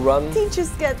 So you run. T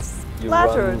just gets You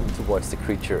splattered. run towards the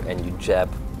creature and you jab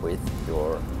with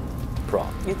your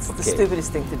prod. It's the Okay.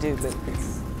 stupidest thing to do, but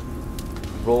it's,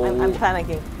 Roll, I'm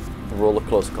panicking. roll a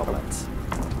close combat.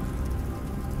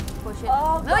 Push it.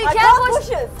 Oh, no, you I can't can't push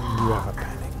push it. You have a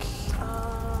panic.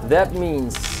 That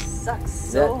means Sucks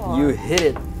so that hard. you hit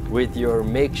it with your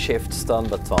makeshift stun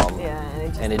baton Yeah,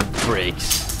 and it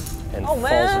breaks and Oh, falls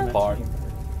man. apart.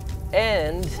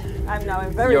 And I'm now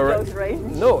in very you're close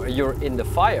range. no, you're in the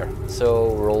fire.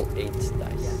 So roll 8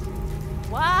 dice.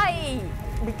 Why?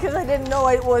 Because I didn't know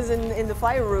I was in the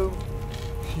fire room.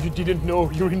 You didn't know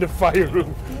you were in the fire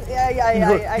room.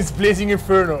 Yeah, It's blazing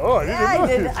inferno. Oh, I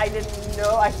didn't know. I didn't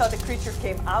know. I thought the creature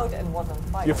came out and was on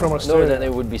fire. You're from No, Australia. then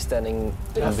it would be standing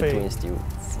in Cafe. between you.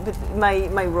 But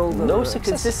my roll. No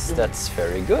successes. That's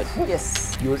very good.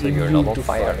 Yes. You're So you're not on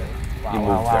fire. You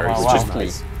move very swiftly.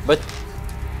 But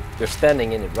you're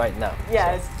standing in it right now.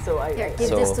 Yes. So Here, give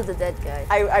So- this to the dead guy.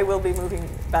 I will be moving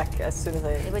back as soon as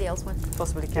I Anybody else want?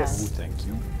 possibly can. Thank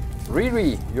you.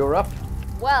 Riri, you're up.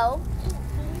 Well,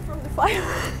 From the fire.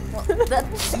 that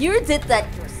you did that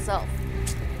yourself.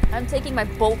 I'm taking my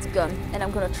bolt gun and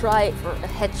I'm gonna try for a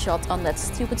headshot on that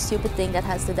stupid thing that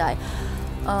has to die.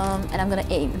 And I'm gonna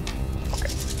aim.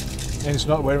 And he's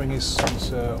not wearing his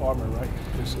armor, right?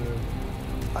 His,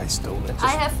 I stole it.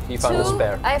 I have you found a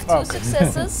spare. I have two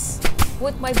successes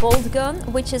with my bolt gun,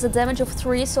 which is a damage of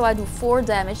 3, so I do 4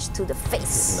 damage to the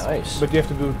face. Nice. but you have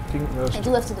to do I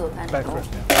do have to do a panic back roll. first.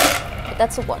 Yeah. But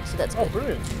that's a 1, so that's Oh, good.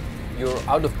 brilliant. You're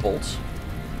out of bolts.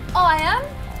 Oh, I am?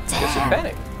 Because you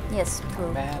panic. Yes,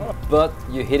 true. But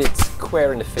you hit it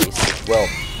square in the face. Well,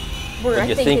 Where what I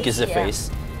you think it's- is a yeah.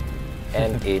 face.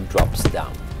 And it drops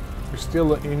down. You're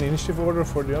still in initiative order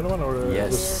for the other one, or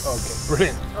Yes. Okay,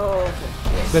 brilliant. Oh,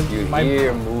 okay. Then You my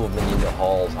hear movement in the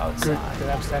halls good. outside. Then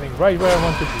I'm standing right where I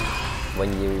want to be. When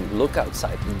you look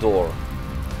outside the door,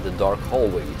 the dark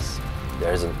hallways,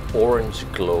 there's an orange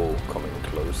glow coming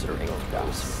closer and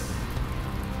closer.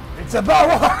 It's a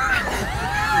boa!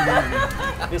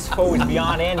 This foe is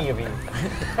beyond any of you.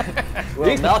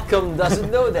 Well, Malcolm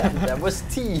doesn't know that. That was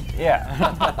T. Yeah.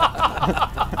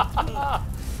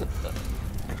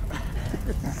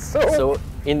 So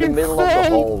in the middle of the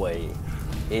hallway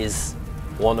is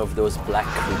one of those black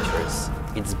creatures.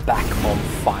 It's back on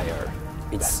fire.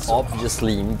 It's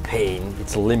obviously in pain.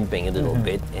 It's limping a little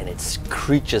bit, and it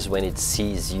screeches when it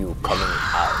sees you coming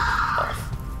out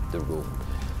of the room.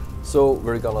 So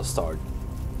we're gonna start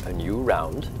a new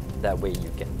round. That way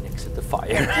you can exit the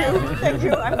fire. Thank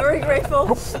you. I'm very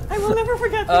grateful. I will never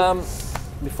forget this.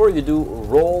 Before you do,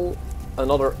 roll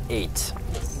another 8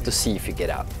 to see if you get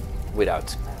out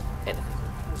without anything.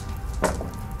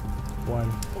 1,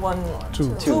 One,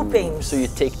 2. two pains. So you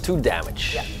take 2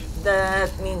 damage. Yeah.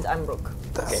 That means I'm broke.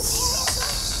 Okay.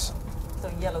 So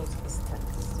yellow is 10.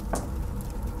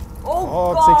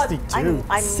 Oh, God! 62. I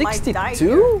might die 62?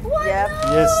 here. Yeah.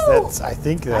 Yes, that's. I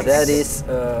think that's. That is,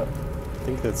 I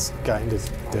think that's kind of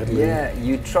deadly. yeah,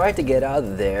 you try to get out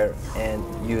of there and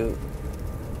you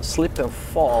slip and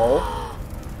fall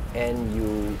and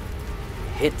you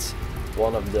hit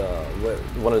one of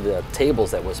the tables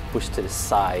that was pushed to the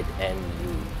side and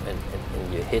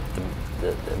you hit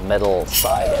the metal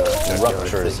side and it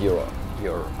ruptures your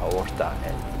aorta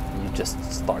and you just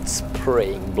start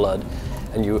spraying blood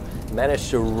and you manage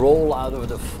to roll out of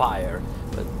the fire,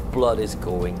 but blood is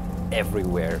going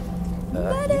everywhere.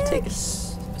 You take a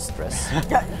stress.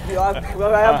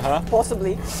 Yeah,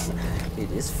 possibly.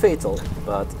 It is fatal,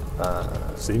 but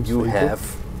Seems you fatal. have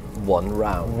 1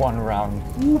 round. 1 round.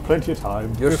 Ooh, plenty of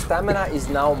time. Your stamina is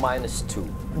now -2.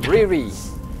 Riri,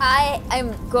 I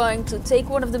am going to take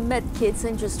one of the med kits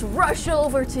and just rush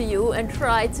over to you and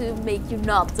try to make you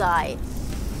not die.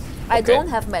 I Okay. don't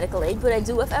have medical aid, but I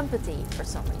do have empathy for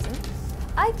some reason.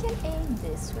 I can aim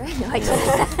this, right? No, I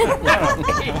can't.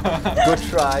 good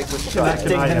try, good try.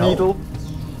 Can I help?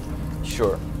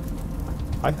 Sure.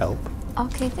 I help.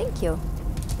 Okay, thank you.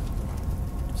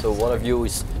 So one of you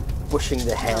is pushing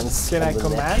the hands. Can on I the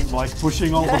command? neck. Like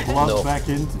pushing all the blood No. back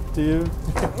into you.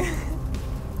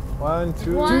 1,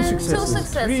 2, One, successes. two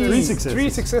successes. Three successes. 3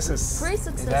 successes. 3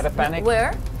 successes. that a panic?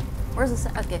 Where? Where's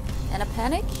the okay? And a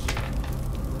panic?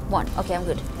 1. Okay, I'm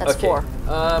good. That's Okay. 4.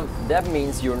 That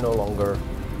means you're no longer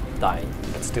dying,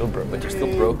 It's still broken. but you're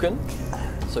still broken.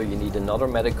 So you need another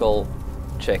medical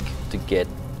check to get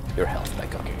your health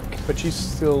back up. But she's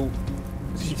still.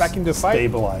 She's back in the fight.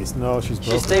 Stabilized. No, she's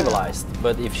broken. She's stabilized,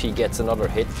 but if she gets another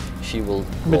hit, she will.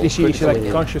 But roll is she critically like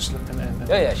ill. conscious?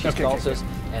 Yeah, she's Okay, conscious,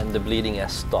 and the bleeding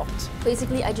has stopped.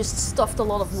 Basically, I just stuffed a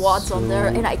lot of wads on there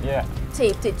and I Yeah.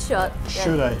 taped it shut.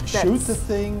 Should I shoot the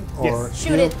thing or Yes.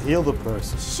 Shoot it. heal the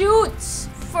person? Shoot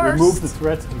first. Remove the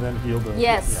threat and then heal the.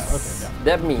 Yes. Yeah. Okay. Yeah.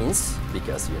 That means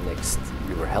because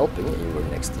you were helping, and you were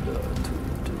next to the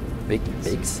to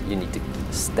Biggz, you need to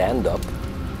stand up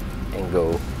and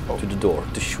go to the door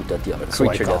to shoot at the other So I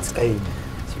creature can't that's coming. aim.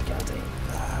 So you can't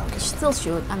aim. Still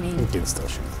shoot. I mean, You can still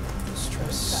shoot.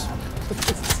 Stress.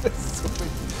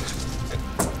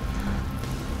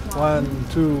 1,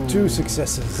 2. 2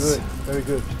 successes. Good. Very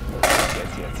good.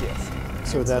 Yes.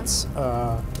 So that's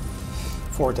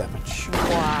 4 damage.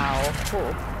 wow.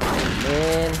 Cool.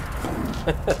 And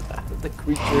the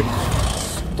creature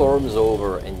storms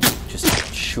over, and you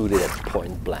just shoot it at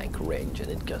point blank range, and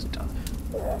it goes down.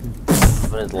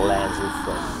 When it lands in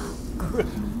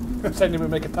front. I'm starting to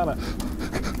make a katana.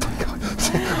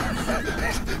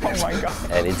 Oh my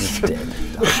god. And it's dead.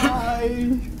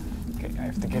 Okay, I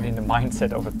have to get in the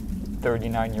mindset of a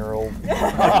 39-year-old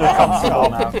constable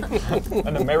now.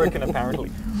 An American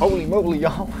apparently. Holy moly,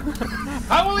 y'all.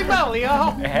 Holy moly,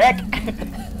 y'all! Heck!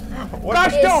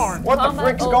 Gosh Is darn! What the combat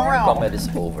frick's over? going on? Combat is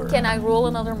over. Can I roll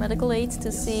another medical aid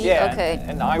to see? Yeah, Okay.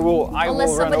 and I will Unless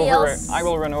run somebody over. else- I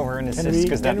will run over and assist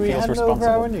because that feels hand over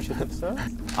our responsible. initiative, sir?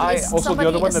 I Is also the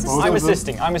other one that somebody I'm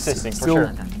assisting? assisting. I'm assisting for Still-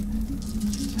 sure.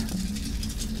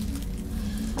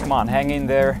 Come on, hang in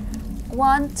there.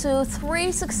 1, 2,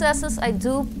 3 successes. I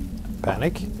do.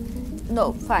 Panic.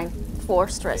 No, fine. 4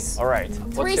 stress. All right.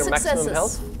 What's 3 your successes. maximum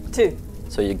health? 2.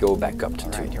 So you go back up to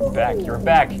 2. You're back. You're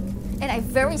back. And I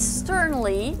very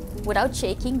sternly, without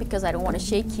shaking, because I don't want to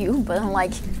shake you, but I'm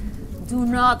like, do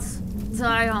not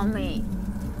die on me.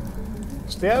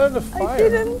 Stay out of the fire. I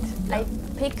didn't. I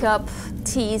pick up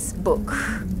T's book.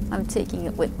 I'm taking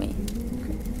it with me.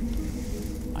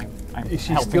 I'm Is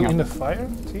she helping still him. in the fire?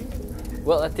 See?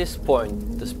 Well, at this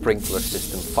point, the sprinkler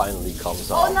system finally comes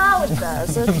Oh, on. now it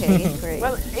does. Okay, great.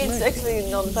 Well, it's actually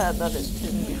not bad that it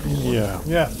didn't before. Yeah.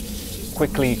 Yeah.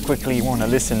 Quickly want to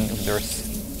listen if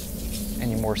there's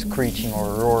any more screeching or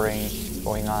roaring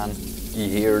going on. You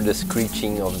hear the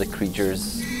screeching of the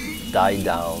creatures die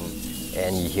down,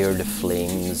 and you hear the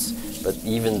flames, but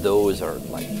even those are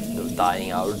like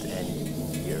dying out, and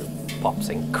you hear pops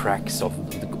and cracks of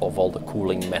all the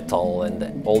cooling metal,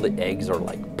 and all the eggs are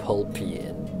like pulpy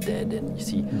and dead, and you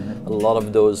see a lot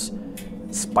of those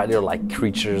spider-like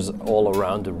creatures all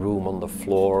around the room on the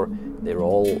floor. They're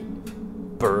all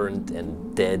burned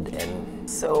and dead, and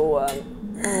So,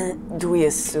 do we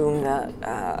assume that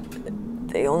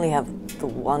they only have the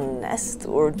one nest,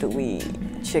 or do we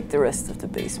check the rest of the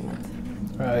basement?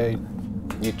 Right.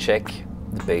 you check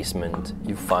the basement,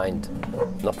 you find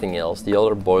nothing else. The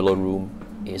other boiler room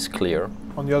is clear,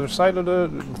 On the other side of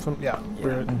yeah.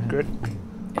 We're good.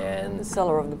 The and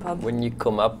cellar of the pub? when you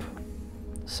come up,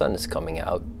 the sun is coming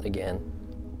out again.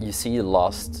 You see the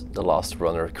last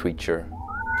runner creature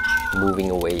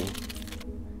moving away.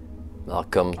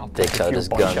 Malcolm takes out his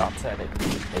gun Shots at it.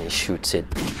 and he shoots it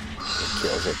and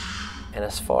kills it. And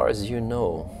as far as you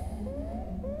know,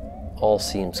 all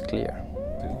seems clear.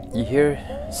 You hear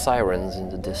sirens in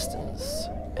the distance,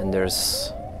 and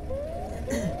there's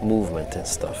movement and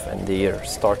stuff, and they are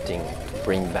starting to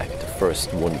bring back the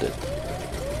first wounded.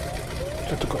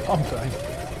 That took a long time.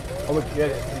 Oh look, yeah.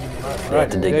 They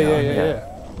had to dig yeah, down, yeah,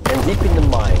 yeah. And deep in the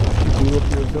mine, Blew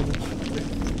up your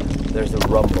village. there's a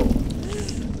rumble.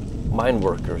 Mine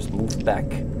workers move back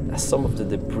as some of the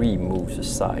debris moves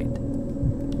aside.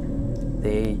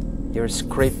 They hear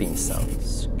scraping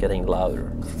sounds getting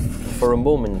louder. For a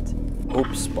moment,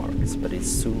 hope sparks, but it's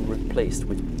soon replaced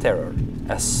with terror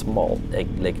as small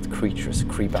egg-legged creatures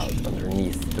creep out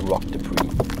underneath the rock debris,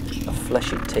 a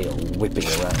fleshy tail whipping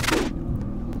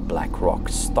around. Black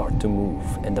rocks start to move,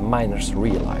 and the miners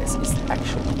realize it's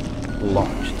actually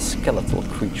large skeletal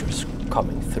creatures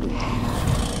coming through.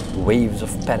 Waves of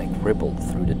panic ripple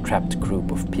through the trapped group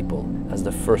of people as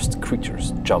the first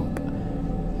creatures jump,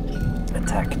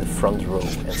 attack the front row,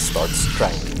 and start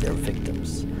strangling their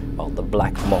victims, while the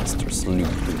black monsters leap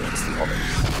against the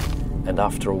others. And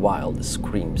after a while, the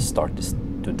screams start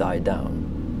to die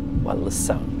down, while the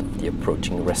sound of the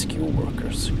approaching rescue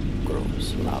workers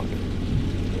grows louder.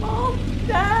 Mom,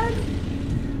 Dad!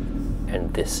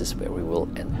 And this is where we will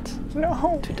end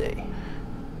today.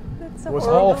 That's a Was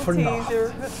horrible all for naught.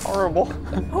 teaser. That's horrible.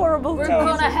 Horrible We're teaser.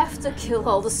 gonna have to kill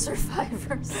all the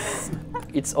survivors.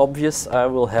 It's obvious I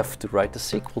will have to write a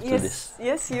sequel to this.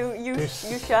 Yes, you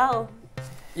shall.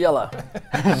 Yella,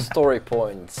 story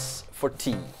points for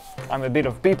tea. I'm a bit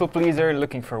of people pleaser,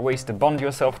 looking for ways to bond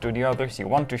yourself to the others. You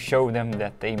want to show them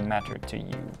that they matter to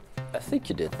you. I think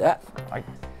you did that.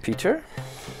 Peter?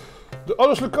 The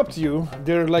others look up to you.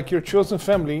 They're like your chosen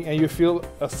family, and you feel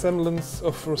a semblance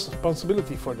of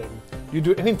responsibility for them. You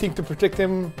do anything to protect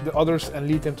them, the others, and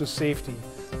lead them to safety.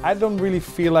 I don't really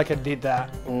feel like I did that.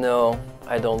 No,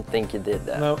 I don't think you did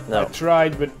that. No. I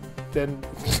tried, but then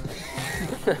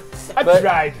I But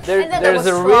tried. There, And then there's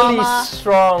there a was really trauma.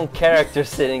 strong character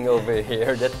sitting over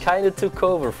here that kind of took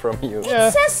over from you. Yeah.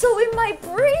 It says so in my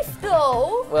brief,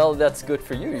 though. Well, that's good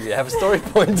for you. You have a story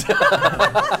point.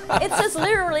 It says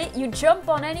literally, you jump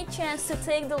on any chance to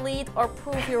take the lead or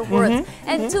prove your worth.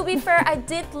 And to be fair, I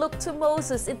did look to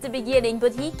Moses at the beginning,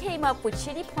 but he came up with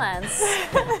shitty plans,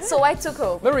 so I took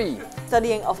over. Marie.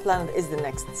 Studying off-planet is the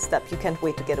next step. You can't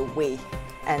wait to get away.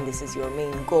 And this is your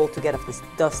main goal, to get off this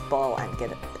dust ball and get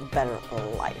a better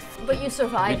life. But you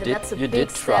survived, You and that's a did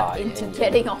big step try, into and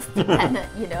getting off the planet,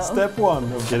 you know. Step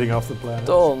 1 of getting off the planet.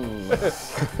 Toon.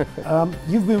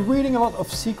 You've been reading a lot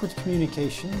of secret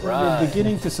communications, and Right. you're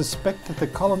beginning to suspect that the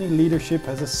colony leadership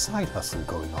has a side hustle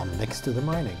going on next to the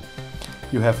mining.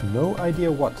 You have no idea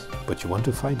what, but you want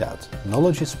to find out.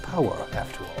 Knowledge is power,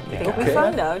 after all. Think we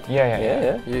found out.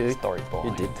 Yeah. You, Story point.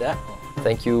 you did that.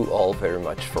 Thank you all very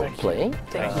much for playing.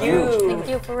 Thank you. Thank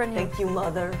you for running. Thank you,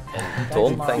 Mother. And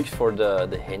Toon, thanks for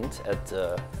the hint at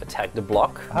Attack the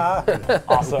Block.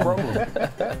 Awesome.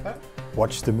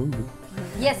 Watch the movie.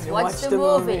 Yes, watch the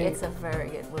movie. It's a very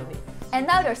good movie. And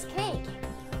now there's cake,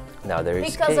 Now there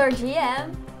is because cake. our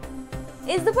GM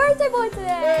is the birthday boy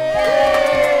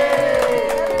today.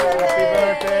 Happy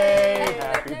birthday!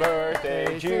 Happy birthday,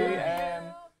 GM!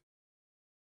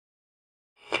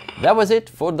 That was it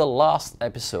for the last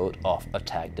episode of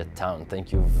Attack the Town.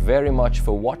 Thank you very much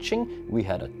for watching. We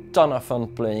had a ton of fun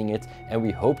playing it, and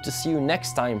we hope to see you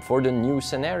next time for the new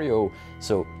scenario.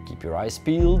 So keep your eyes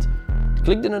peeled,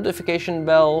 click the notification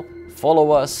bell, follow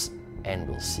us, and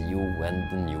we'll see you when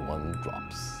the new one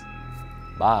drops.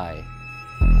 Bye.